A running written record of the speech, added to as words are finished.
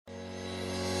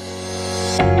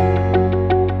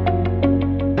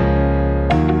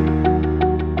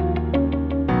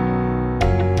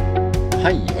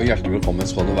hjertelig velkommen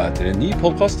skal du være til en ny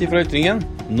podcast fra Ytringen.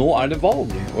 Nå det valg,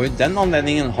 og i den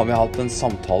anledningen har vi hatt en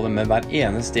samtale med hver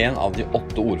eneste en av de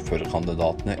 8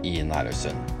 ordførerkandidatene i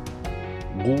Nærøysund.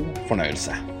 God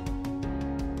fornøyelse.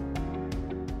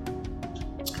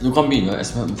 Du kan begynne,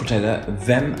 Espen, fortelle,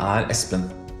 hvem Espen?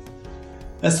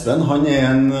 Espen, han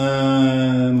en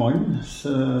mann,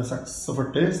 46,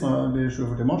 snart blir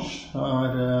 47 mars.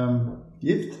 Han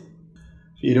gift,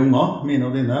 4 unger,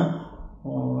 mine og dine,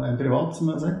 og en privat,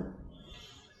 som jeg sier.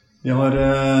 Vi har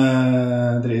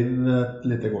drevet et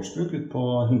lite gårdsbruk ut på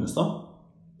Hundestad,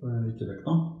 på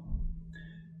Ytringen.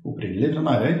 Opprinnelig fra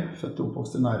Nærøy, født og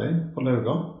oppvokst i Nærøy, på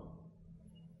Lauga.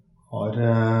 Har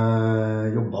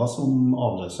jobbet som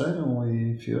avløser og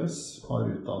i fjøs, har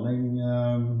utdanning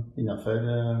innenfor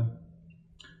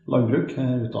landbruk,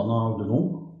 utdannet agronom.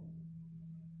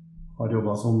 Har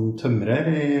jobbet som tømrer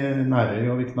i Nærøy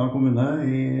og Vikna kommune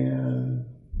i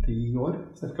 10 år,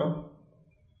 cirka.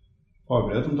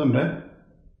 Fagbrev som tømrer.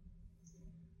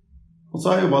 Og så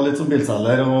har jeg jobbet litt som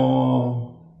bilselger og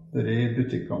vært i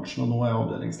butikkbransjen, og nå jeg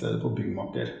avdelingsleder på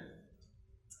byggmaker.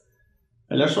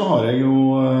 Ellers så har jeg jo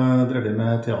drevet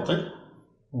med teater,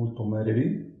 holdt på med revy.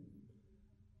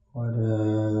 Har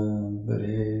vært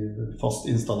i fast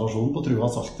installasjon på Trua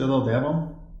Saltet da det var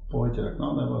på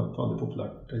Ytringen. Det var et veldig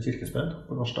populært kirkespill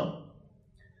på Garstad.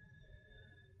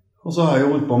 Og så har jeg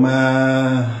jo holdt på med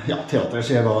teater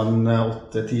siden jeg var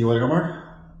 8-10 år gammel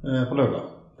på Lauga.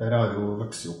 Der har jeg jo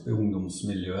vokst opp i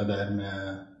ungdomsmiljøet der med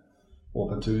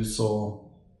åpent hus og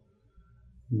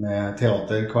med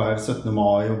teater hver 17.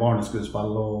 mai og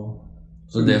barneskuespill.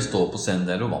 Så det står på scenen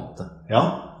der og vant det? Ja,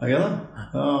 jeg det.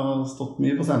 Jeg har stått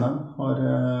mye på scenen.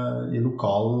 I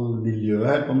lokal miljø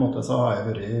her på en måte så har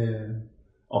jeg vært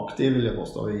aktiv, vil jeg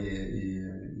påstå,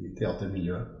 i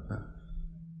teatermiljøet.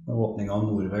 Med åpningen av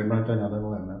Nordveg blant annet, det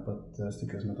var jeg med på et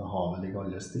stykke som heter Havet ligger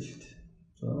alle stilt.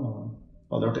 Så det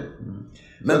var veldig artig.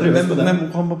 Men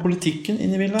hva var politikken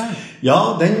inne i bildet her? Ja,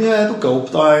 den dukket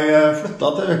opp da jeg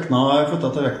flyttet til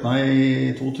Vekna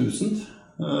i 2000.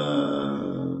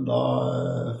 Da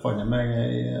fant jeg meg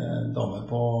en dame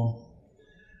på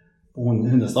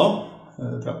Hundestad.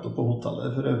 Jeg trappet opp på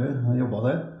hotellet for øvrig, jeg jobbet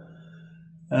der.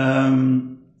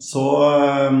 Så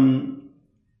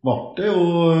ble det jo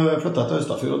flyttet til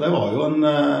Østafjord, og det var jo en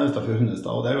Østafjord Hundestad,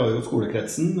 og der var jo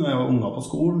skolekretsen, jeg var unger på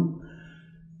skolen.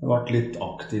 Jeg ble litt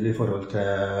aktiv i forhold til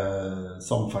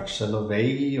samferdsel og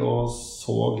vei, og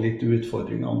så litt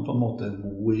utfordringene på en måte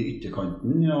bo i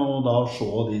ytterkanten, og da å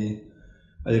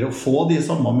få de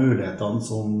samme mulighetene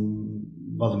som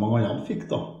veldig mange andre fikk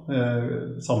da,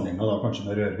 sammenlignet da kanskje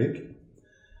med Rørvik.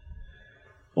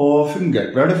 Og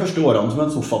fungerte vel de første årene som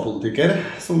en sofapolitiker,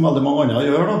 som veldig mange andre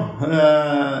gjør da.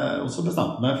 Og så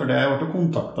bestemte meg for det. Jeg ble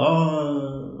kontaktet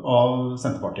av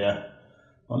Senterpartiet.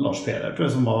 Det var Lars Peder, tror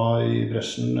jeg, som var i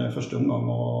bresjen første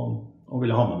omgang og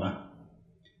ville ha med meg.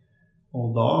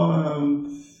 Og da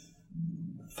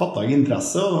fattet jeg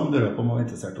interesse, og de dørte på om jeg var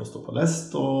interessert i å stå på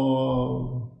lest. Og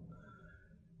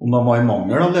om de var i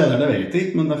mangel av ledere, det vet jeg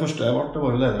ikke, men det første jeg ble, det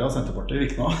var jo leder av Senterpartiet i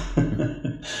Vikna.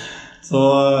 Så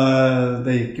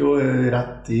det gikk jo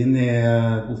rett inn i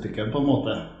politikken på en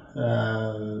måte.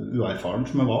 Uerfaren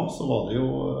som jeg var, så var det jo,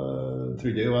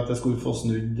 trodde jeg jo at jeg skulle få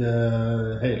snudd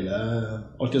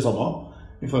alt det samme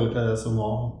i forhold til det som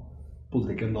var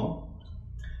politikken da.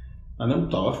 Men jeg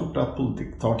oppdaget fort at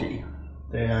politikk tar tid.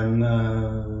 Det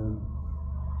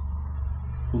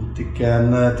politikk en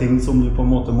ting som du på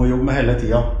en måte må jobbe med hele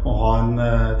tiden, og ha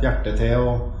et hjerte til.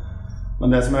 Men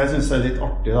det som jeg synes litt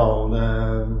artig da, og det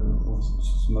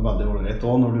som veldig ålreit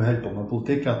også når du holder på med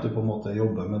politikk, at du på en måte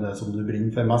jobber med det som du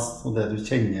brenner for mest, og det du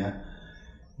kjenner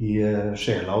i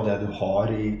sjela og det du har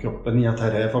i kroppen, i at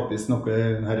dette faktisk noe,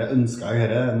 dette ønsker jeg,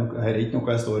 dette ikke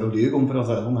noe jeg står og lyver om, for å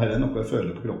si det sånn, dette noe jeg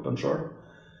føler på kroppen selv.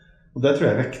 Og det tror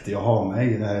jeg viktig å ha med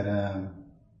i dette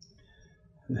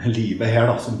livet her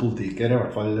da, som politiker, i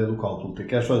hvert fall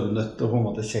lokalpolitiker, så du nødt til å på en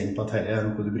måte kjenne på at dette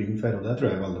noe du brenner for, og det tror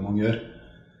jeg veldig mange gjør.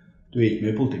 Du ikke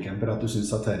med i politikken for at du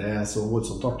synes at dette så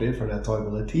voldsomt artig, for det tar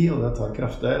både tid, og det tar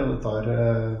krefter, og det tar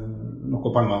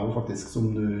noe penger faktisk som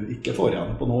du ikke får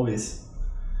igjen på noe vis.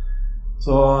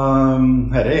 Så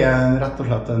dette rett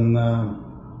og slett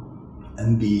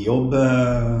en bijobb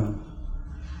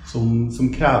som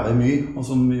krever mye, og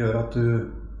som gjør at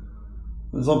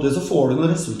men samtidig så får du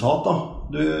noe resultat da.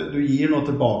 Du gir noe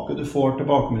tilbake, du får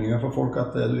tilbakemeldinger fra folk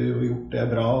at det du har gjort det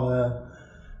bra,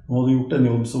 nå har du gjort en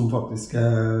jobb som faktisk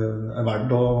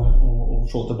verdt å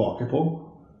se tilbake på.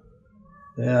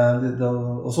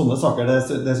 Og sånne saker, det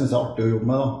synes jeg artig å jobbe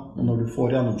med da. Og når du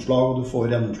får gjennomslag, og du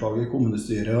får gjennomslag i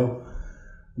kommunestyret,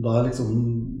 Da liksom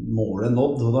målet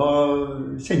nådd, og da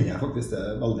kjenner jeg faktisk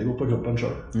det veldig godt på kroppen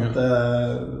selv.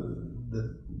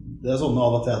 Det sånn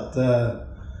av og til at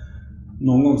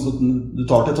noen ganger så du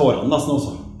tar til tårene nesten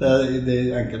også. I de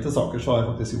enkelte saker så har jeg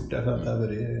faktisk gjort det, for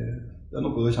det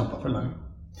noe du kjemper for lenge.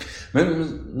 Men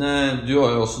du har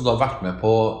jo også da vært med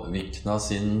på Vikna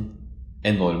sin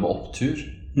enorme opptur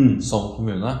som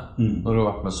kommune, når du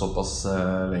har vært med såpass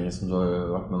lenge som du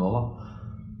har vært med nå da.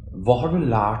 Hva har du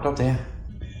lært av det?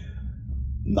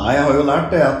 Nei, jeg har jo lært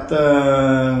det at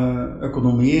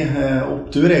økonomi,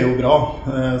 opptur jo bra,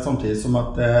 samtidig som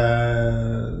at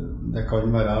det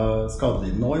kan være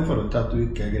skadelig nå I forhold til at du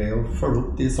ikke greier å følge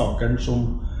opp de sakene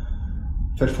som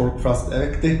for folk flest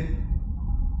viktig.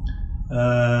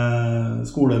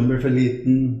 Skolen blir for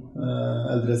liten,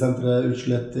 eldresenteret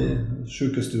utslettet,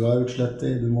 sykestua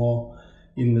utslettet, du må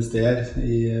investere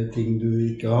I ting du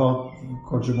ikke har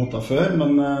kanskje måttet før,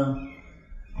 men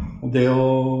og det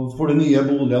å få det nye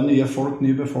boliger, nye folk,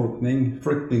 ny befolkning,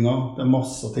 flyktninger, det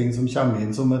masse ting som kommer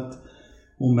inn som et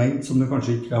moment som du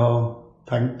kanskje ikke har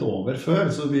tenkt over før,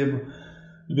 så det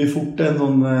blir fort en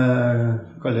sånn,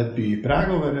 kall det et bypreg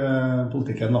over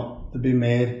politikken da. Det blir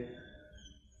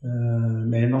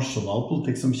mer nasjonal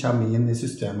politikk som kommer inn I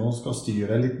systemet og skal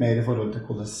styre litt mer I forhold til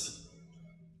hvordan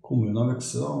kommunen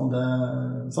vokser da. Og det,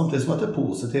 samtidig som at det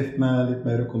positivt med litt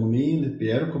mer økonomi, litt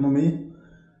bedre økonomi.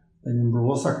 Den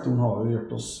blå sektoren har jo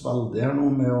gjort oss veldig her nå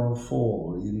med å få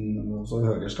inn så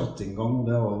høyere skatteinngang, og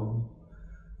det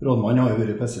rådmannen har jo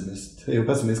vært pessimist, jo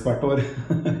pessimist hvert år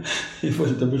I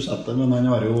forhold til budsjettet, men han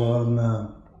har jo en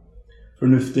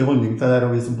fornuftig holdning til det,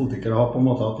 og vi som politikere har på en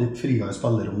måte hatt litt friere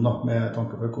spillerom da, med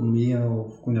tanke på økonomi,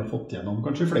 og kunne ha fått gjennom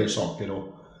kanskje flere saker,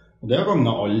 og det har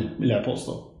gagnet alle, vil jeg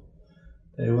påstå.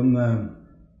 Det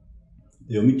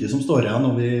jo mye som står igjen,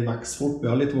 og vi vokser fort,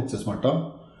 vi har litt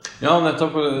voksesmerter. Ja,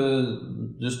 nettopp,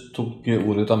 du tok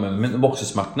ordet ut av munnen min,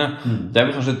 voksesmertene, det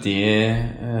vel kanskje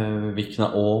det Vikna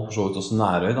og for så vidt også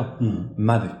Nærøy da,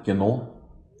 merker nå?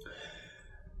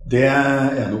 Det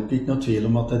nok ikke noe tvil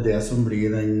om at det det som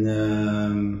blir en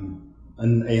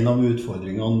av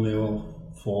utfordringene med å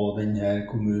få denne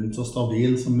kommunen så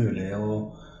stabil som mulig,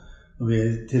 og når vi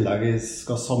I tillegg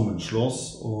skal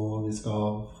sammenslås, og vi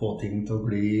skal få ting til å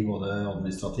bli både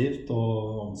administrativt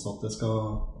og ansatte skal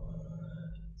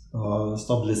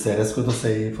stabiliseres, skal jeg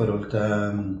si, I forhold til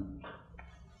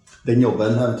den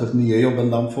jobben, eventuelt nye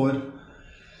jobben de får.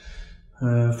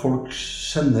 Folk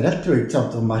generelt tror jeg ikke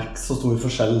kommer til å merke så stor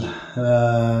forskjell.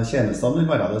 Tjenestene vil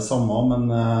være det samme, men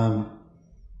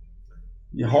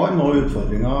vi har noen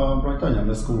utfordringer, blant annet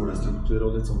med skolestruktur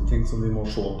og litt sånne ting som vi må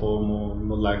se på,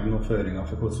 må legge noen føringer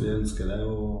for hvordan vi ønsker det,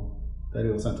 og det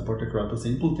jo Senterpartiet klart på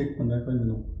sin politikk, men det kan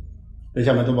vi nå. Det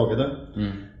kommer jeg tilbake til.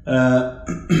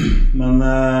 Men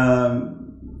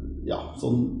ja,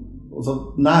 sånn,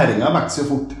 næringen vokser jo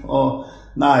fort, og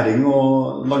næring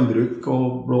og landbruk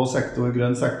og blå sektor,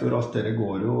 grønn sektor, alt det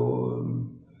går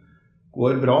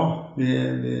bra. Vi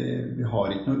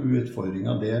har ikke noen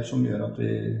utfordringer der som gjør at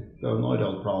vi har noen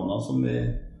arealplaner som vi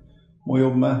må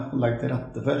jobbe med og legge til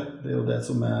rette for. Det jo det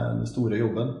som den store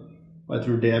jobben. Og jeg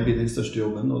tror det blir den største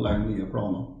jobben, å legge nye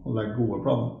planer, og legge gode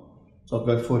planer. Så at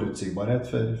vi har forutsigbarhet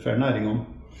for næringene,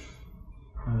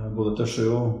 både til sjø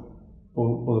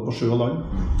både på sjø og land.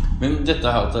 Men dette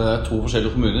at det to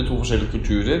forskjellige kommuner, to forskjellige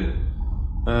kulturer,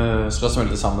 skal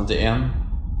smelte sammen til en.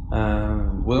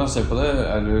 Hvordan ser du på det?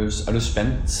 Er du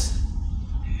spent?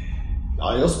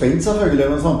 Ja, jeg spent selvfølgelig,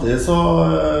 men samtidig så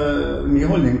min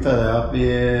holdning til det at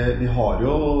vi har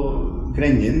jo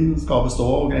Grenjen skal bestå,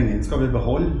 og Grenjen skal vi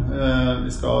beholde.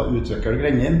 Vi skal utvikle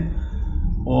Grenjen.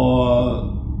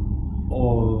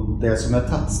 Og det som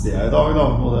tettstedet I dag, da,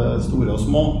 både store og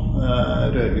små,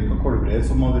 Rørvik og Kolbrei,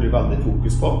 som har vært veldig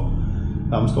fokus på,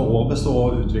 de skal også bestå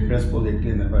og utvikles på lik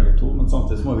linje begge to, men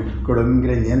samtidig må vi ikke glemme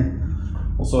Grenjen.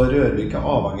 Og så Rørvik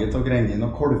avhengig av Grenjen,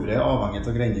 og Kolbrei avhengig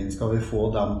av Grenjen, skal vi få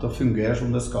dem til å fungere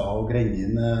som det skal, og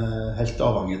Grenjen helt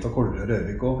avhengig av Kolbrei og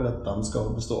Rørvik også, for at de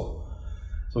skal bestå.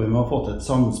 Så vi må få til et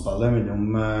samspill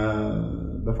mellom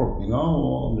befolkningen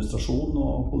og administrasjon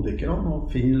og politikerne,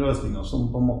 og finne løsninger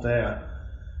som på en måte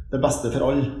det beste for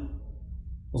alle.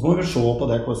 Og så må vi se på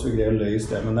det, hvordan vi greier å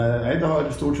løse det. Men jeg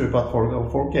har stor tro på at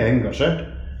folk engasjert,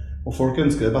 og folk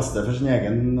ønsker det beste for sin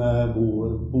egen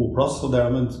boplass, og de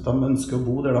ønsker å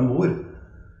bo der de bor.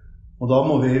 Og da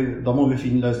må vi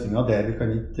finne løsninger der vi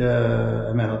kan ikke,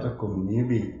 jeg mener at økonomi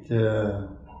blir ikke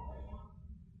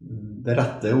det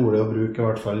rette ordet å bruke I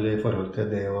hvert fall I forhold til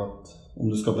det at om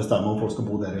du skal bestemme om folk skal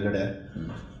bo der eller der.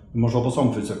 Du må se på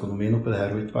samfunnsøkonomien oppi det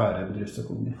her og ikke være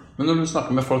bedriftsøkonomi. Men når du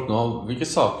snakker med folk nå, hvilke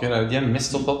saker det de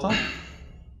mest opptatt av?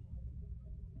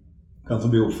 Hvem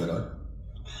som blir ordfører.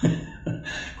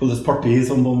 hvordan parti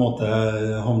som på en måte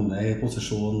havner i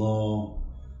posisjon og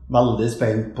veldig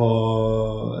spent på,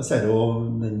 jeg ser jo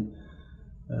den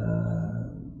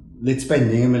litt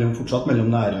spenning fortsatt mellom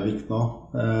nære og vikna.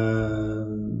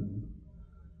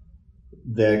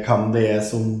 Det kan det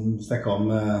som snakker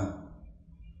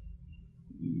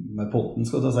med potten,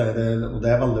 skal jeg si, og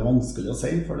det veldig vanskelig å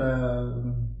si, for det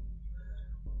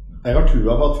jeg har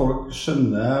troa på at folk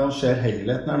skjønner og ser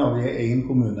helheten her når vi en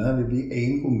kommune, vi blir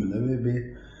en kommune, vi blir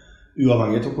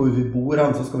uavhengig av hvor vi bor,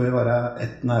 så skal vi være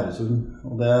ett Nærøysund.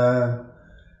 Og det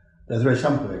tror jeg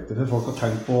kjempeviktig for folk å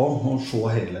tenke på, å se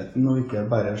helheten, og ikke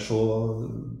bare se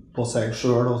på seg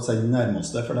selv og seg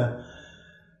nærmeste, for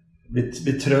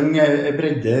vi trenger en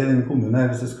bredde i den kommunen her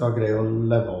hvis vi skal greie å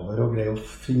leve over og greie å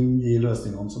finne de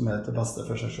løsningene som til beste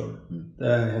for seg selv. Det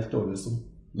jeg helt overbevist om.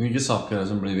 Hvilke saker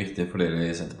som blir viktige for dere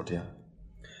i Senterpartiet?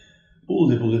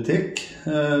 Boligpolitikk,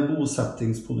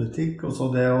 bosettingspolitikk, og så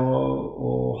det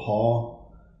å ha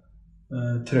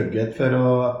trygghet for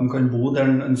at man kan bo der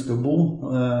man ønsker å bo.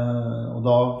 Og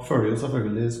da følger jo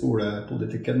selvfølgelig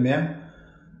skolepolitikken med.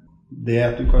 Det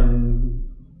at du kan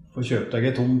få kjøpt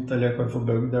deg et tomt, eller kan få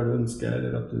bygd der du ønsker,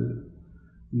 eller at du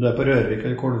på Rørvik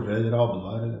eller Kolve eller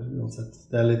Abelvær, eller uansett.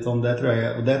 Det litt sånn, det tror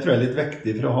jeg er litt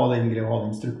viktig for å ha den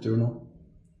strukturen nå.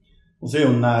 Og så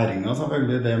jo næringen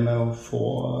selvfølgelig det med å få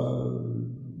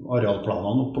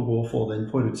arealplanene opp og gå og få den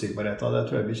forutsigbarheten, det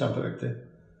tror jeg blir kjempeviktig.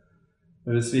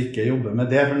 Hvis vi ikke jobber med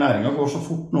det, for næringen går så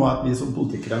fort nå at vi som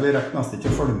politikere, vi rekker nesten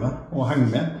ikke å følge med og henge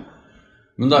med.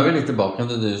 Men da vi litt tilbake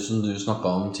til det som du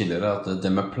snakket om tidligere, at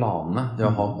det med planene, det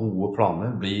å ha gode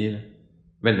planer, blir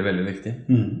veldig, veldig viktig.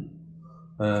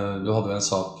 Du hadde jo en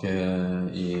sak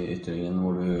i Ytringen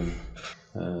hvor du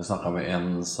snakket med en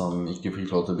som ikke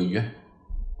fikk lov til å bygge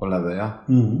på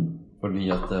Lauritzen, fordi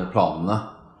at planene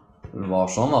var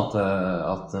sånn at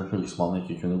fylkesmannen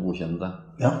ikke kunne godkjenne det.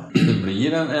 Ja. Det blir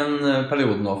en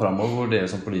periode nå fremover hvor dere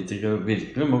som politikere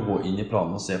virkelig må gå inn i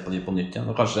planene og se på de på nytt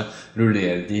igjen, og kanskje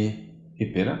rullere de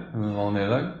hyppigere enn hva det er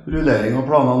i dag. Rullering og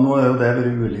planene nå jo det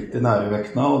veldig ulikt i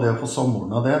nærvekna, og det å få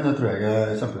samordnet det tror jeg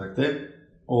er kjempeviktig.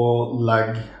 Og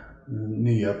legge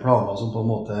nye planer som på en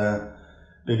måte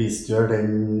bevisstgjør den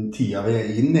tida vi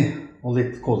er inne i, og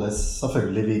litt hvordan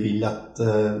selvfølgelig vi vil at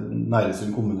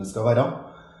Nærøysund kommune skal være.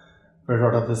 For det er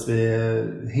klart at hvis vi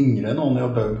hindrer noen i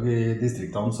å bygge i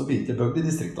distriktene, så blir det ikke bygd i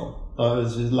distriktene.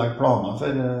 Hvis vi legger planer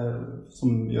som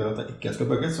gjør at det ikke skal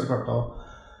bygges, så klart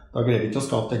da greier vi ikke å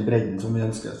skape den bredden som vi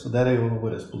ønsker. Så der er jo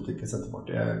vår politikk i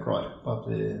Senterpartiet klar på at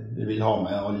vi vil ha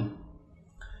med alle.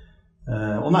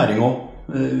 Og næring også.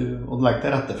 Og legge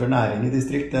til rette for næring i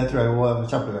distrikt, det tror jeg jo er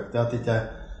kjempeviktig at det ikke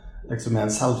liksom er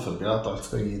en selvfølge at alt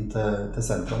skal gi inn til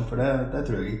sentrum, for det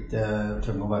tror jeg ikke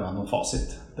trenger å være noe fasit.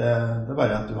 Det er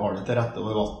bare at du har det til rette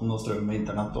over vatten og strøm og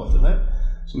internett og alt det der,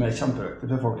 som er kjempeviktig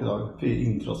for folk i dag. For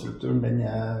infrastrukturen,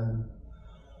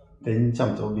 den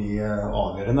kommer til å bli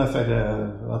avgjørende for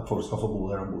at folk skal få bo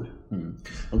der de bor.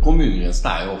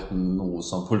 Kommunegrensen er jo ofte noe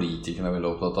som politikerne er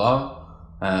veldig opptatt av,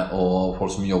 og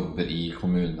folk som jobber i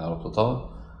kommunen er opptatt av.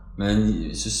 Men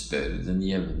hvis du spør den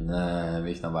jevne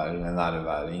viknaværing eller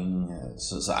næreværing,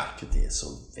 så er ikke det så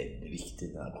veldig viktig,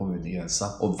 den kommunegrensa.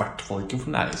 Og i hvert fall ikke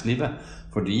for næringslivet,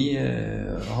 for de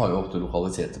har jo ofte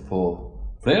lokaliteter på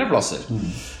flere plasser.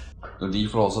 Når de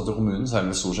forholder seg til kommunen, så er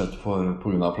det stort sett på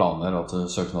grunn av planer, at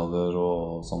søknader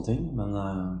og sånne ting.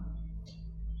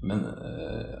 Men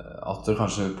at det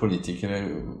kanskje politikere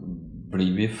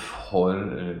blir vi for,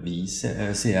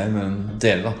 sier jeg, men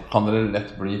dere da, kan dere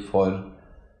lett bli for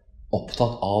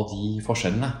opptatt av de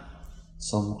forskjellene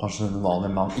som kanskje en vanlig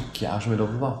mann ikke er så veldig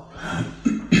opptatt av?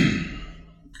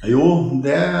 Jo,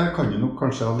 det kan du nok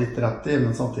kanskje ha litt rett i,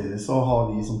 men samtidig så har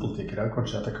vi som politikere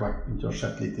kanskje etter hvert begynt å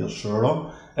sett litt i oss selv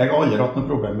også. Jeg har aldri hatt noe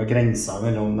problem med grenser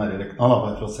mellom nærrekna,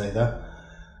 bare for å si det.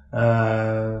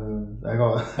 Jeg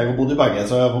har bodd i begge,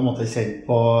 så jeg har på en måte kjent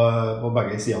på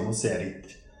begge sidene og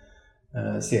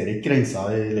ser ikke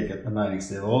grenser i likhet med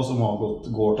næringslivet også,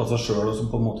 som går til seg selv og som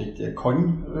på en måte ikke kan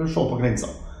se på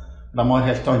grenser. De har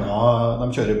helt annet,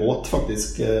 de kjører båt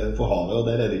faktisk på havet, og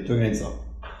der er det ikke noen grenser.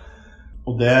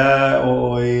 Og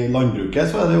i landbruket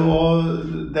så er det jo,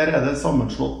 der er det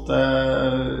sammenslått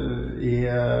i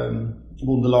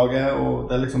bondelaget, og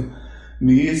det er liksom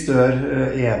mye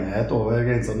større enighet over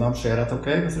grensene. De ser at ok,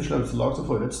 hvis vi slår lag så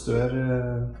får vi et større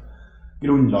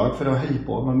grunnlag for å holde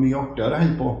på, men mye artigere å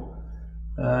holde på.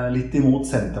 Litt imot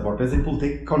Senterpartiet sin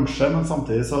politikk kanskje, men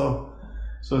samtidig så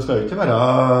skal det ikke være,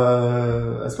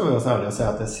 jeg skal være så ærlig å si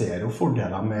at jeg ser jo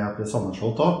fordeler med at vi er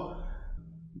sammenslått også.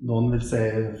 Noen vil si,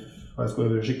 jeg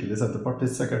skulle være skikkelig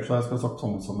Senterpartist sikkert, så jeg skal ha sagt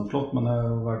sammenslått, men jeg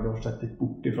har vært sett litt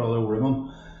bort ifra det ordet, men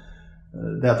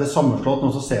det at det sammenslått nå,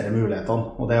 så ser jeg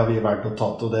mulighetene, og det har vi vært og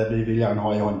tatt, og det vi vil gjerne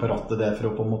ha i hånd på rattet, det for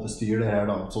å på en måte styre det her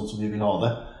da, sånn som vi vil ha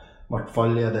det. I hvert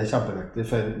fall er det kjempeviktig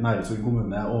for Nærøysund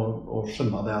kommune å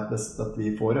skjønne det at hvis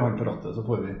vi får i hånd på rattet, så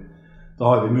da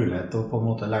har vi mulighet til å på en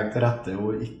måte legge til rette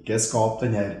og ikke skape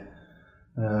denne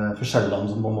forskjellene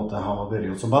som på en måte har vært,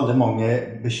 og som veldig mange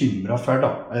er bekymret for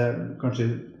da. Kanskje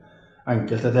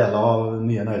enkelte deler av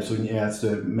nye Nærøysund er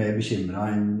mer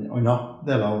bekymret enn andre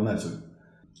deler av Nærøysund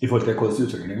i forhold til hvordan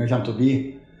utviklingen kommer til å bli.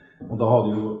 Og da har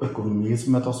du jo økonomi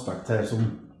som et aspekt her,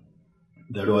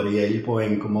 der du har gjeld på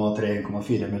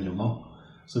 1,3–1,4 millioner,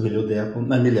 så vil jo det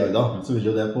milliarder, så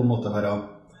vil jo det på en måte være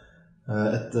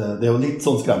det er jo litt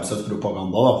sånn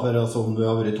skremselspropaganda da, for som vi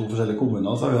har vært i 2 forskjellige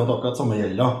kommuner, så har vi hatt akkurat samme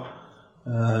gjeld da.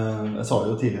 Jeg sa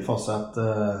jo tidlig fast at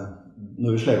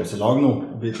når vi slår oss i lag nå,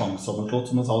 og blir tvangssammenslått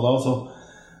som jeg sa da,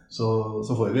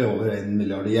 så får vi over 1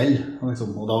 milliard i gjeld,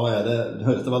 liksom. Og da det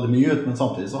høres det veldig mye ut, men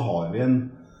samtidig så har vi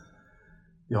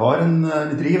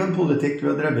driver en politikk, vi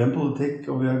har drevet en politikk,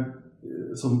 og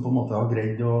som på en måte har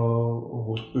greid å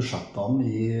holde budsjettene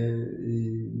i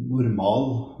normal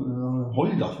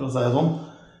hold, da, for å si det sånn.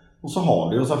 Og så har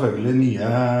vi jo selvfølgelig nye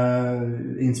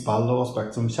innspill og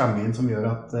aspekt som kommer inn, som gjør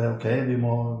at ok, vi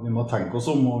må tenke oss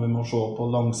om, og vi må se på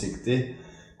langsiktig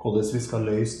hvordan vi skal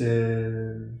løse de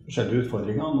forskjellige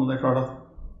utfordringene. Og det klart at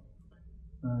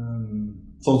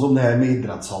sånn som det her med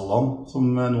idrettshallene, som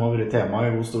nå har vært tema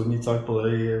i god stund, ikke sant, både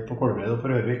på Kolbred og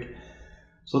på Røvik,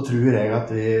 så tror jeg at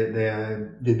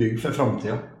vi bygger for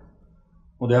fremtiden.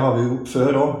 Og det har vi gjort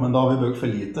før også, men da har vi bygget for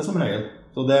lite som regel.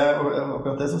 Så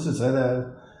akkurat det så synes jeg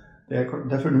det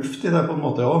er fornuftig det på en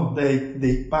måte også. Det er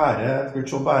ikke bare, jeg skal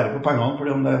ikke se bare på pengene,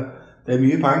 fordi det er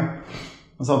mye penger.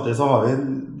 Men samtidig så har vi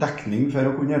dekning for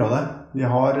å kunne gjøre det. Vi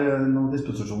har noen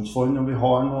disposisjonsfond, og vi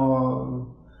har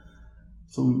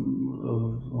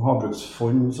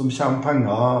havbruksfond som kommer penger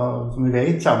som vi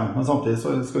vet kommer. Men samtidig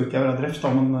så skal det ikke være drift,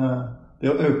 men det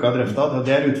å øke drifta,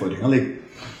 det er utfordringen ligger.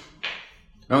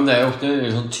 Ja, men det er jo ofte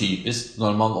liksom typisk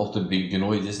når man ofte bygger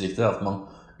noe i distriktet, at man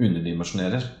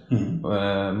underdimensjonerer.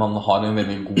 Man har en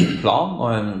veldig god plan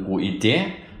og en god idé,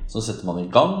 så setter man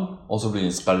i gang, og så blir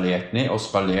det skalert ned, og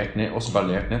skalert ned, og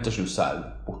skalert ned. Til slutt så det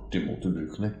bortimot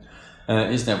ubrukelig.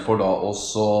 I stedet for da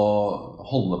også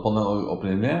holde på den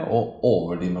opprinnelige og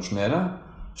overdimensjonere,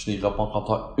 slik at man kan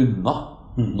ta unna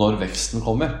når veksten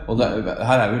kommer. Og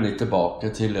her vi litt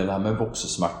tilbake til det der med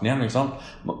voksesmerten igjen, ikke sant?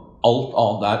 Alt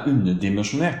annet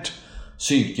underdimensjonert.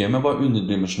 Sykehjemmet var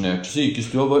underdimensjonert,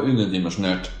 sykestua var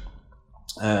underdimensjonert,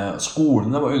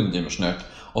 skolene var underdimensjonert,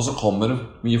 og så kommer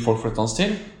mye folk flyttende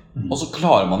til, og så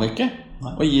klarer man ikke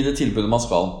å gi det tilbudet man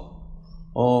skal.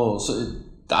 Og så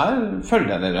der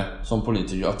følger jeg dere som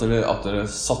politikere, at dere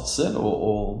satser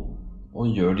og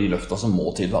gjør de løfta som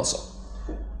må til, altså.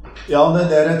 Ja, det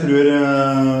der jeg tror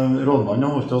rådmannen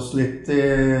har holdt oss litt i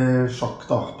sjakk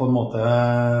da, på en måte,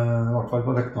 i hvert fall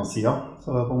på vektersiden.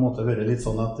 Så det har på en måte vært litt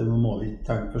sånn at vi må ikke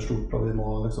tenke for stort, og vi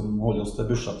må liksom holde oss til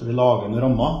budsjettet, vi lager en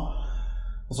ramme.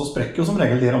 Og så sprekker jo som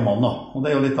regel de rammene da, og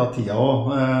det er jo litt av tida også.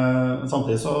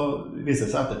 Samtidig så viser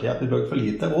det seg ettertid at vi bygger for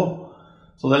lite også.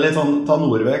 Så det er litt sånn, ta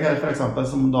Nordveg her for eksempel,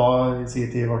 som da i sin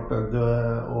tid ble bygd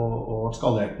og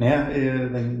skalert ned i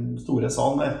den store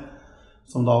salen der,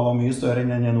 som da var mye større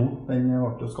enn den nå. Den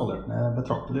ble jo skalert ned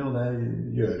betraktelig, og det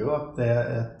gjør jo at det er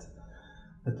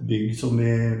et bygg som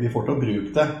vi får til å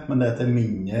bruke det, men det er til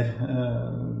mindre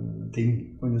ting,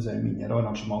 kan du si, mindre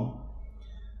arrangement.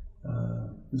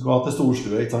 Vi skal ha til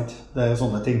storstue, ikke sant? Det er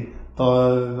sånne ting. Ta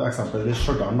eksempelvis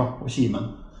Stjørdal da, og Kimen,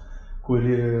 hvor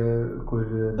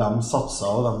de satset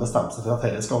og de bestemte seg for at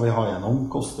dette skal vi ha gjennom,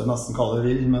 koster nesten hva det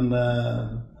vil, men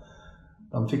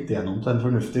de fikk det gjennom til en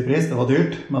fornuftig pris, det var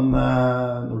dyrt, men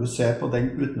når du ser på den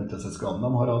utnyttelsesgraden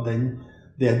de har av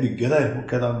det bygget der, og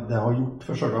hva det har gjort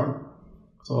for Stjørdal,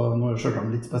 så nå er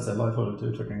Stjørdal litt spesiell i forhold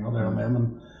til utviklingen der de er, men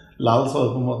likevel så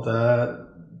det på en måte,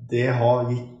 det har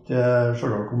gitt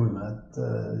Stjørdal kommune et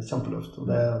kjempeløft,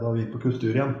 og det har vi på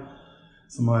kultur igjen,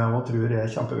 som jeg også tror er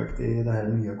kjempeviktig i det her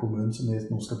nye kommunen som vi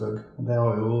nå skal bygge. Og det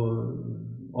har jo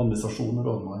administrasjon og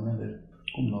rådmann eller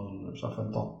kommunalsjefen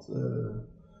tatt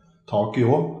tak i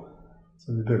også.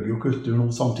 Så vi bygger jo kultur nå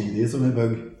samtidig som vi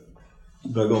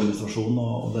bygger administrasjon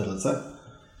og ledelse.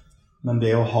 Men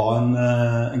det å ha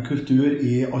en kultur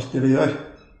i alt det vi gjør,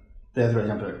 det tror jeg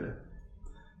er kjempeviktig.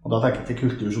 Og da tenker jeg til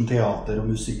kultur som teater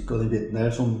og musikk og den biten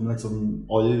der, som liksom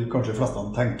alle, kanskje fleste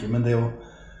tenker, men det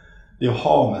å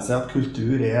ha med seg at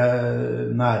kultur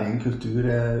er næring, kultur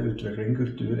er utvikling,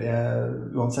 kultur er,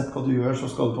 uansett hva du gjør, så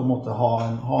skal du på en måte ha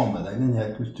med deg denne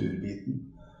kulturbiten.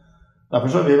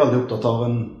 Derfor så er vi veldig opptatt av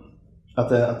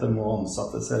at det må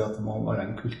ansettes, eller at det må være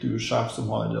en kultursjef som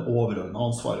har det overordnede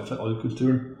ansvaret for all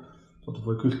kulturen. Så at du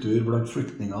får kultur blant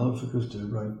flyktninger, du får kultur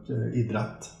blant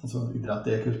idrett. Altså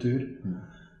idrett kultur.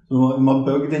 Så vi må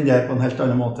bygge den der på en helt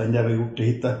annen måte enn det vi har gjort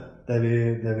hittil. Det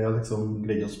vi har liksom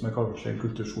greid oss med kanskje en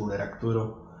kulturskolerektor og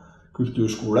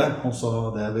kulturskole, og så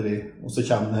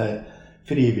kommer det her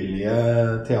frivillige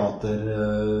teater,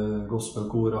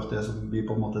 gospelkor, alt det som vi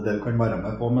på en måte del kan være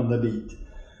med på, men det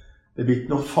blir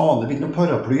ikke noe faen, det blir ikke noe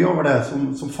paraply over det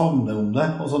som favner om det.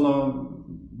 Og så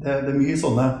det er mye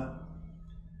sånne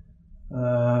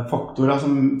faktorer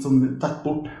som detter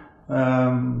bort.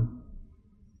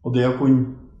 Og det å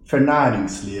kunne for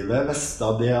næringslivet visste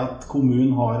det at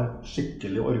kommunen har et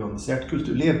skikkelig organisert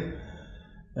kulturliv,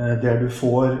 der du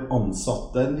får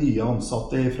nye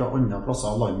ansatte fra andre plasser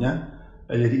av landet,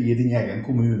 eller i din egen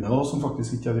kommune også, som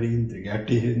faktisk ikke har vært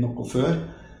integrert i noe før,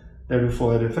 der du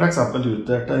får for eksempel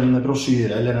utdelt en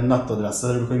brosjyre eller en nettadresse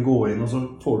der du kan gå inn, og så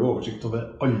får du oversikt over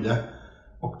alle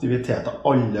aktiviteter,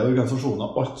 alle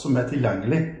organisasjoner, alt som er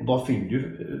tilgjengelig, og da finner du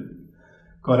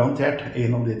garantert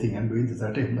en av de tingene du er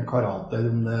interessert i, om det er karate, eller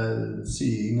om det er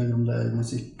sying, eller om det er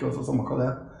musikk, og så samme hva det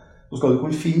er. Så skal du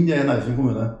kunne finne det i Nærøysund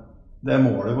kommune. Det er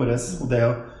målet vårt, og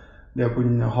det å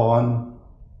kunne ha en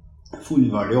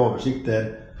fullverdig oversikt der.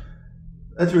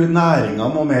 Jeg tror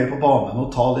næringen må mer på banen og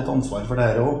ta litt ansvar for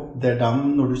det her også. Det er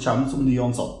når du kommer som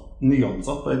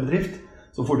nyansatt på en bedrift,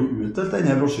 så får du utdelt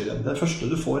denne brosjyren. Det er det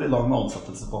første du får i lag med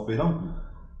ansettelsespapirene.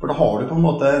 For da har du på en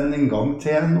måte en inngang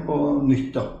til noe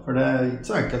nytt da. For det er ikke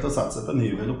så enkelt å sette seg på en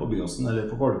hyvel på Byåsen eller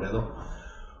på Kolbred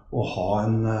og ha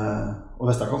og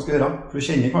hvis det er hva skal gjøre. For du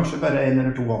kjenner kanskje bare en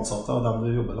eller to ansatte av dem du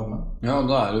jobber sammen med. Ja,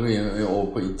 da er du over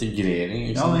på integrering,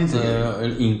 ikke sant? Ja, integrering.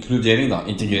 Eller inkludering da.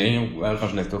 Integrering er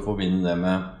kanskje lett å forbinde det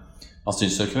med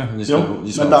asylsøkere. De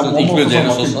skal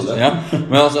inkluderes også. Ja,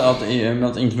 men altså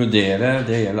at inkludere,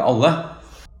 det gjelder alle.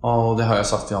 Og det har jeg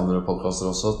sagt i andre podcaster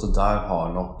også, at der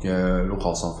har nok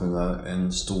lokalsamfunnet en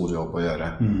stor jobb å gjøre.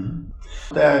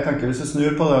 Det jeg tenker, hvis vi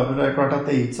snur på det, for det er klart at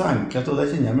det er ikke så enkelt, og det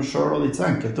kjenner jeg meg selv, og det er ikke så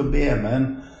enkelt å be med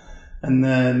en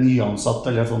nyansatt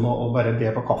eller sånn, og bare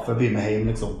be på kaffe, bli med hjem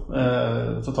liksom.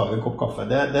 Så tar vi en kopp kaffe.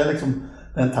 Det er liksom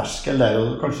en terskel der,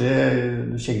 og kanskje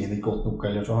du kjenner ikke godt nok,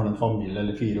 eller så har du en familie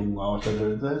eller 4 unger,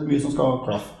 det er mye som skal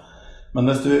klaffe. Men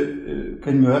hvis du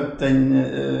kan møte den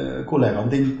kollegaen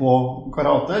din på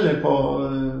karate, eller på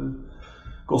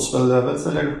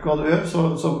gospeløvelse, eller hva du gjør,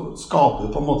 så skaper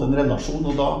du på en måte en relasjon,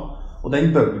 og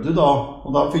den bygger du da,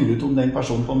 og da finner du ut om den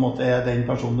personen på en måte er den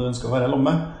personen du ønsker å være sammen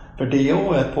med. For det er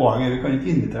jo et poeng, vi kan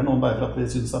ikke invitere noen bare for at vi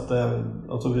synes at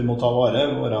vi må ta vare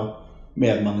og være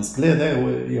medmenneskelige, det er jo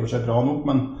i og for seg bra nok,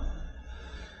 men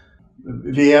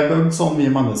vi er bygd sånn, vi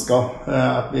mennesker,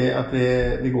 at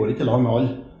vi går ikke lag med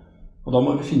alle. Og da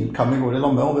må vi finne ut hvem vi går i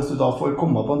lag med, og hvis du da får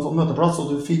komme på en sånn møteplass,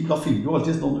 og da finner du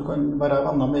alltid noen du kan være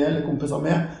venner med eller kompiser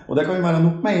med, og det kan jo være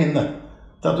nok med inn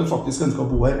til at du faktisk ønsker å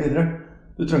bo her videre.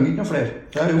 Du trenger ikke noen flere.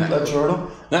 Det har jeg gjort det selv da.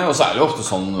 Nei, og så er det jo ofte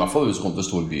sånn, i hvert fall hvis du kommer til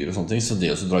store byer og sånne ting, så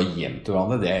det å dra hjem til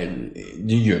hverandre,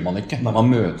 det gjør man ikke.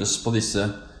 Man møtes på disse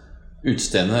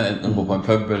utstedene, enten man går på en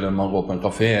pub, eller man går på en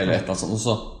kafé, eller et eller annet sånt,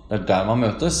 så det er der man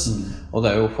møtes. Og det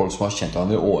er jo folk som har kjent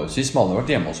hverandre i årevis, som aldri har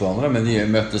vært hjemme hos hverandre, men de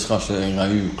møtes kanskje en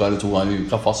gang i uka eller 2 ganger i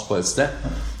uka fast på et sted.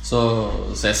 Så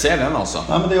jeg ser den altså.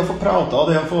 Nei, men det å få prate,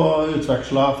 det å få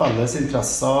utvekslet felles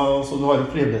interesser, så du har jo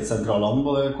frivillighetssentralene,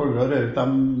 både Kolbred og Rørik, de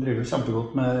driver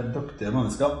kjempegodt med dyktige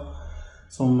mennesker,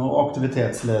 og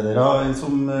aktivitetsledere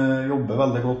som jobber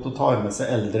veldig godt og tar med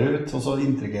seg eldre ut, og så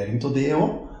integrering til det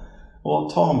også.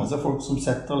 Og ta med seg folk som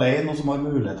sitter alene og som har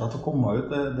muligheter til å komme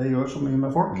ut, det gjør så mye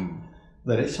med folk.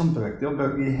 Det er kjempeviktig å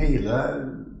bygge i hele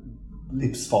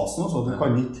livsfasen, så du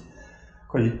kan ikke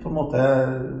på en måte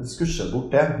skusje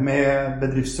bort det med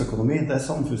bedriftsøkonomi, det er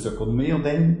samfunnsøkonomi, og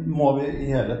den må vi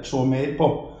i helhet se mer på.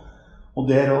 Og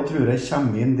der også tror jeg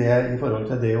kommer inn det i forhold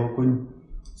til det å kunne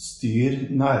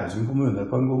styre Nærøysund kommune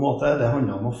på en god måte. Det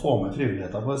handler om å få med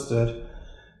frivilligheter på et større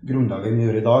grunnlag enn vi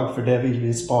gjør i dag, for det vil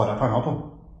vi spare penger på.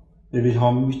 Vi vil ha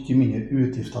mye mindre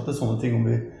utgifter til sånne ting om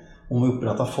vi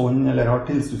oppretter fond eller har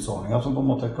tilskuddsordninger som på en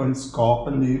måte kan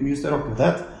skape en mye større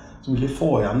aktivitet. Så vil vi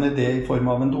få igjen det i form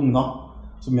av en dugnad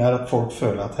som gjør at folk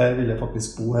føler at her vil jeg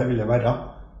faktisk bo, her vil jeg være.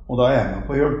 Og da er jeg med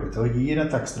på å hjelpe til å gi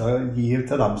et ekstra gir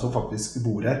til dem som faktisk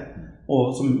bor her.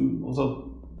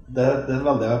 Det er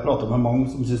veldig, jeg prater med mange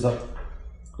som synes at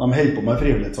de holder på med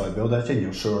frivillighetsarbeid, og det kjenner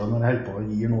jeg jo selv når jeg holder på å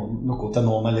gi noe til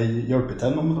noen eller hjelpe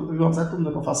til noen, uansett om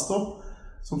det er på fest også.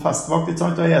 Som festvakt, ikke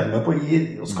sant? Da er det med på å gi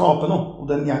og skape noe, og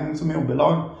det er en gjeng som jobber i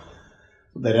lag.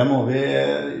 Så dere må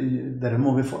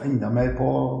vi få enda mer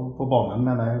på banen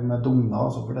med dugnad,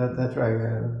 altså, for det tror jeg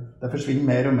det forsvinner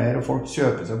mer og mer, og folk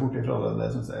kjøper seg bort ifra det,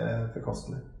 det synes jeg er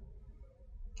forkastelig.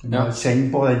 Vi må kjenne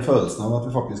på den følelsen av at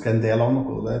vi faktisk er en del av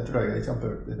noe, og det tror jeg er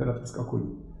kjempeviktig for at vi skal kunne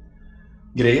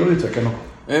greie å utvikle noe.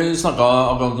 Jeg snakket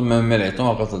akkurat med Merete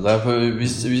om akkurat det der, for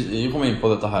vi kom inn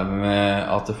på dette her med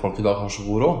at folk I dag har så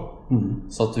god råd,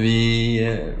 så at vi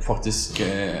faktisk,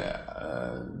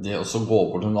 det også går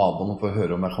bort til naboen og får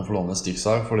høre om jeg kan få låne en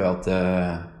stikksag, fordi at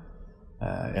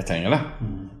jeg trenger det.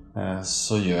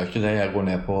 Så gjør jeg ikke det, jeg går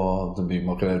ned på det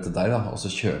bymakeriet til deg da, og så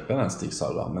kjøper jeg den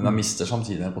stikksaga, men jeg mister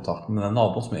samtidig en kontakten med den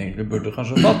naboen som jeg egentlig burde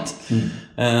kanskje tatt.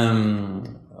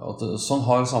 Sånn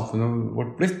har samfunnet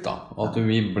vårt blitt da, at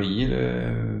vi blir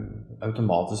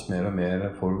automatisk mer og mer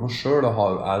for oss selv,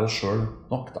 og det selv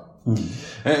nok da.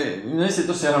 Når vi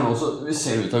sitter og ser her nå, så vi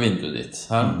ser ut av vinduet ditt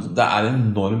her. Det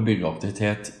enorm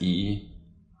byggeaktivitet I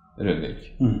Rødvik.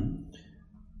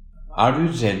 Du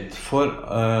redd for,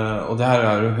 og det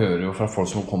her hører jo fra folk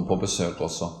som kommer på besøk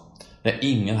også, det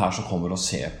ingen her som kommer og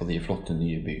ser på de flotte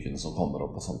nye byggene som kommer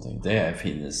opp og sånne ting. Det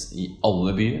finnes I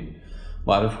alle byer.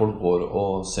 Hva det folk går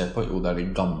og ser på? Jo, det de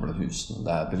gamle husene,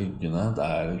 det bryggene,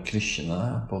 det krykkene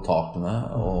på takene,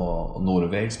 og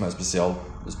Norveg som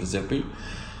spesielt bygg.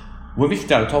 Hvor viktig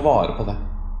det å ta vare på det?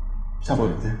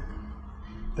 Kjempeviktig.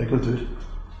 Det kultur.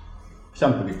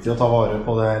 Kjempeviktig å ta vare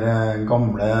på den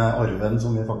gamle arven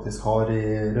som vi faktisk har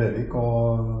I Rødvik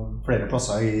og flere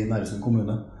plasser I Nærøysund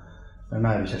kommune. Det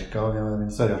Nærøykirka, vi har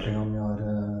Sørhjørtlingen, vi har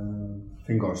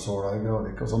Fingardsåla I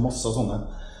Rødvik, og så masse sånne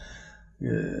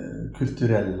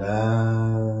kulturell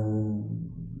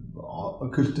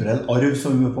arv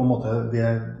som vi på en måte vi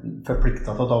forpliktet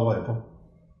til å ta vare på.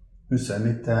 Museet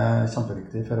mitt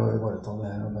kjempeviktig for å ivareta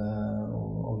det her,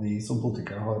 og vi som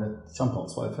politikere har et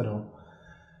kjempeansvar for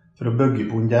å bygge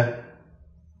på det.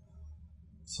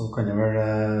 Så kan jeg vel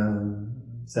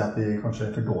si at vi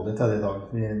kanskje for dårlig til det I dag.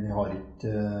 Vi har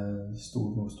ikke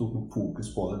stort nok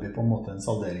fokus på det. Det blir på en måte en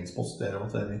salderingspost der, og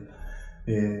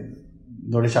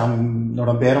når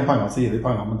de ber om penger, så gir vi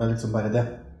penger, men det liksom bare det.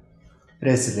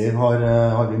 Reiseliv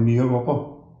har vi mye å gå på.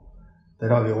 Der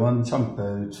har vi jo en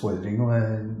kjempeutfordring og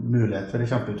en mulighet for en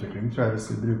kjempeutvikling, tror jeg, hvis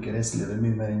vi bruker reiselivet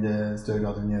mye mer enn det større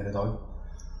grad enn vi gjør I dag.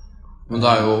 Men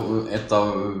det jo et av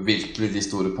virkelig de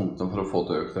store punktene for å få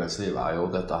til økt reiseliv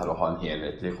jo dette her å ha en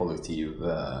helhetlig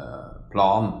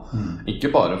kollektivplan.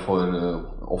 Ikke bare for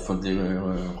offentlig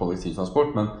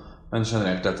kollektivtransport, men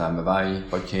generelt dette her med vei,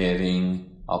 parkering,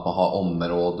 at man har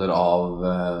områder av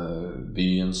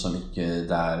byen som ikke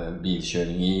det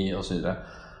bilkjøring I, og så videre.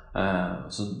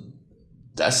 Så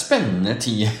det spennende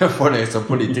tid for deg som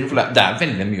politiker, for det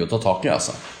veldig mye å ta tak I,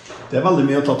 altså. Det veldig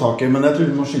mye å ta tak I, men jeg tror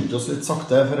vi må skynde oss litt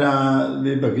sakte, for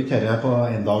vi bygger ikke her på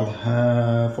en dag.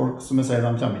 Folk, som jeg sier,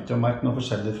 de kommer ikke til å merke noe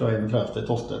forskjellig fra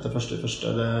 31.12. til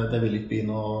 1.1. Det vil ikke bli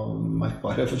noe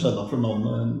merkbare forskjeller for noen.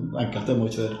 Enkelte må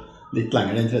kjøre litt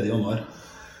lenger enn 3. januar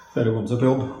for å komme seg på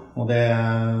jobb. Og det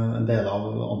en del av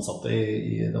ansatte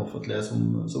I det offentlige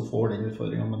som får den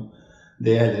utfordringen, men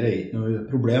det heller ikke noe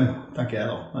problem, tenker jeg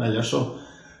da. Men ellers så,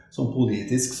 som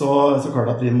politisk, så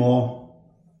klart at vi må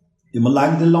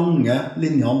legge de lange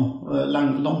linjene,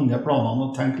 lange planene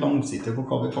og tenke langsiktig på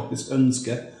hva vi faktisk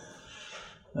ønsker.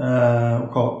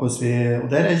 Og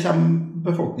der kommer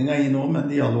befolkningen I nå med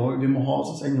en dialog. Vi må ha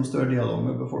enda større dialog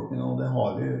med befolkningen, og det har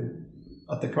vi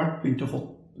etter hvert begynt å få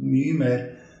mye mer.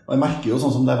 Og jeg merker jo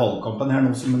sånn som det valgkampen her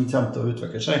nå som den kommer til å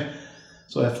utvikle seg,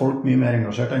 så folk mye mer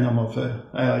engasjert enn de var før.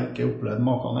 Jeg har ikke opplevd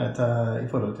makene I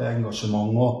forhold til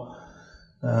engasjement og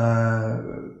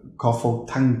hva folk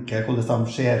tenker, hvordan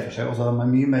de ser for seg. Altså, de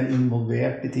mye mer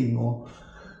involvert I ting og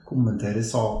kommenterer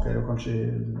saker, og kanskje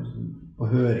på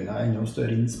høringer enda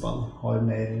større innspill. Har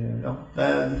mer, ja,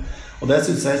 og det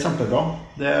synes jeg kjempebra.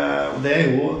 Og det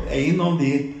jo en av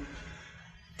de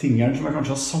tingene som jeg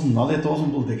kanskje har savnet litt også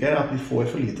som politiker, at vi får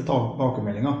for lite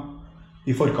tilbakemeldinger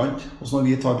I forkant. Og så når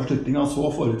vi tar beslutninger,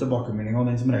 så får vi tilbakemeldinger, og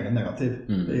den som regel negativ.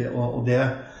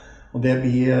 Og det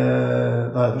blir,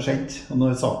 da det for sent. Og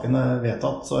når saken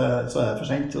vedtatt, så det for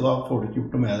sent, og da får du ikke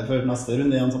gjort noe med det før neste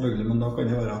runde igjen selvfølgelig, men da kan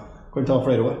det kan ta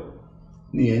flere år.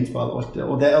 Nye innspill, alt det.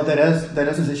 Og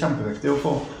det synes jeg kjempeviktig å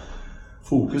få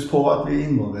fokus på at vi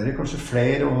involverer kanskje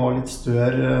flere og har litt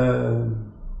større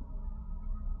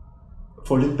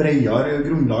få litt bredere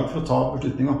grunnlag for å ta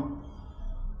beslutninger.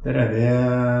 Der vi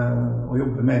å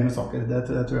jobbe mer med saker. Det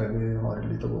tror jeg vi har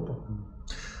litt å gå på.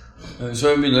 Så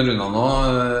vi begynner rundt nå.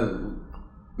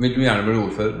 Vil du gjerne bli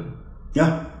ordfører? Ja.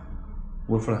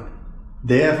 Hvorfor det?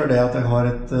 Det fordi at jeg har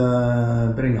et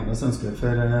brennende ønske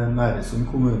for Nærøysund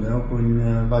kommune å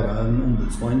kunne være en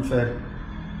ombudsmann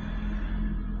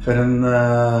for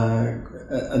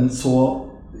en så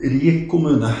rik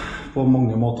kommune på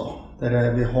mange måter.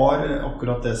 Der vi har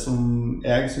akkurat det som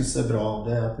jeg synes bra,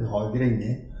 det at vi har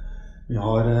grender, vi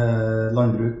har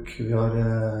landbruk, vi har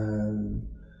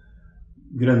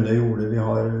grønne jordet,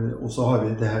 og så har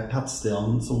vi det her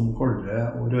tettstedene som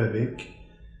Kolre og Rørvik,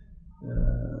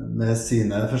 med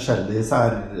sine forskjellige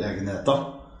særegenheter.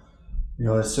 Vi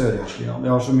har Sørøyslingene, vi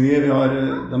har så mye,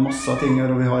 det masse ting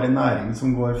her, og vi har en næring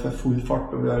som går for full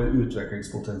fart, og vi har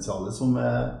utviklingspotensialet som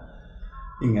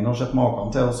ingen har sett maken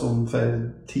til, og som for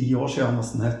 10 år siden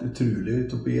nesten helt utrolig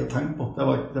utopi å tenke på.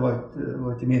 Det var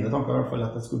ikke mine tanker i hvert fall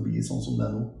at det skulle bli sånn som det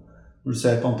nå. Når du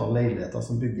ser et antall leiligheter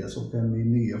som bygges opp, det mye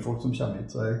nye folk som kommer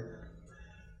hit, så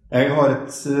jeg har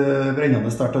et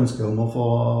brennende sterkt ønske om å få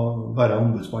være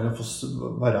ombudsmann og få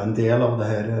være en del av det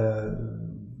her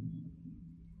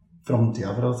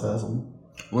fremtiden, for å si det sånn.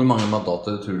 Hvor mange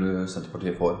mandater tror du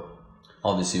Senterpartiet får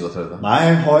av de 37? Nei,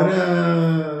 jeg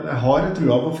har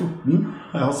trua på 14.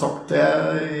 Jeg har sagt det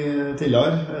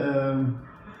tidligere.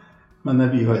 Men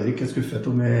vi har ikke skuffet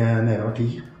om vi nærmere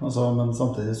 10. Men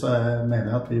samtidig så mener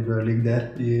jeg at vi bør ligge der,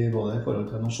 både i forhold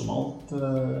til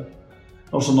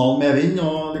nasjonal medvind,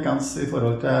 og likens i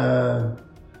forhold til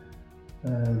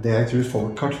det jeg tror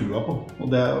folk har trua på. Og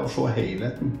det å se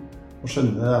helheten. Og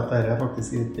skjønne at dette faktisk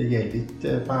det gjelder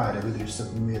ikke bare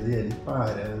bedriftsøkonomi, det gjelder ikke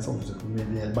bare samfunnsøkonomi,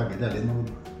 det gjelder begge deler.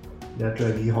 Det tror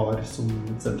jeg vi har som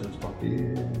sentrumsparti i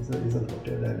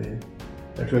Senterpartiet.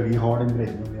 Jeg tror vi har den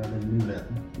bredden og vi har den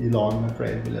muligheten. I lag med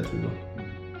flere vil jeg tro da.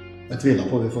 Jeg tviler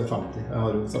på at vi får 50, jeg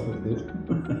har jo selvfølgelig det.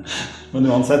 Men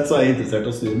uansett så jeg interessert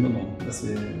i å styre med noen,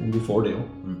 om vi får det jo.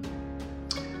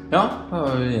 Ja,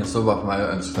 det gjenstår bare for meg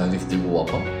å ønske deg en riktig god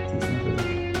avtale. Tusen takk.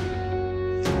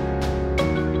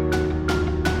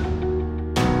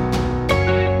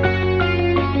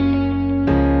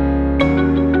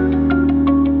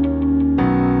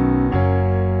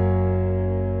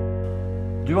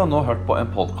 Du har nå hørt på en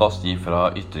podcast fra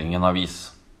Ytringen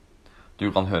avis. Du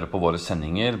kan høre på våre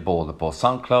sendinger både på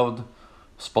SoundCloud,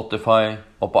 Spotify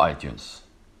og på iTunes.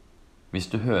 Hvis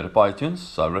du hører på iTunes,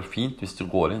 så det fint hvis du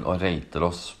går inn og rater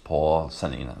oss på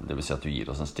sendingene. Det vil si at du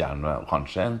gir oss en stjerne og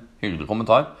kanskje en hyggelig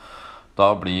kommentar.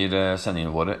 Da blir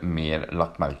sendingene våre mer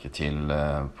lagt merke til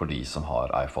for de som har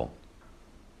iPhone.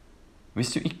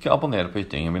 Hvis du ikke abonnerer på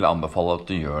Ytringen, vil jeg anbefale at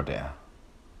du gjør det.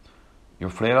 Jo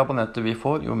flere abonnenter vi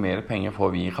får, jo mer penger får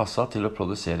vi i kassa til å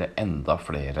produsere enda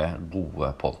flere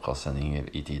gode podcastsendinger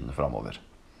i tiden fremover.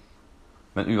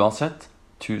 Men uansett,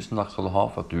 tusen takk skal du ha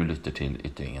for at du lytter til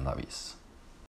Ytringen avis.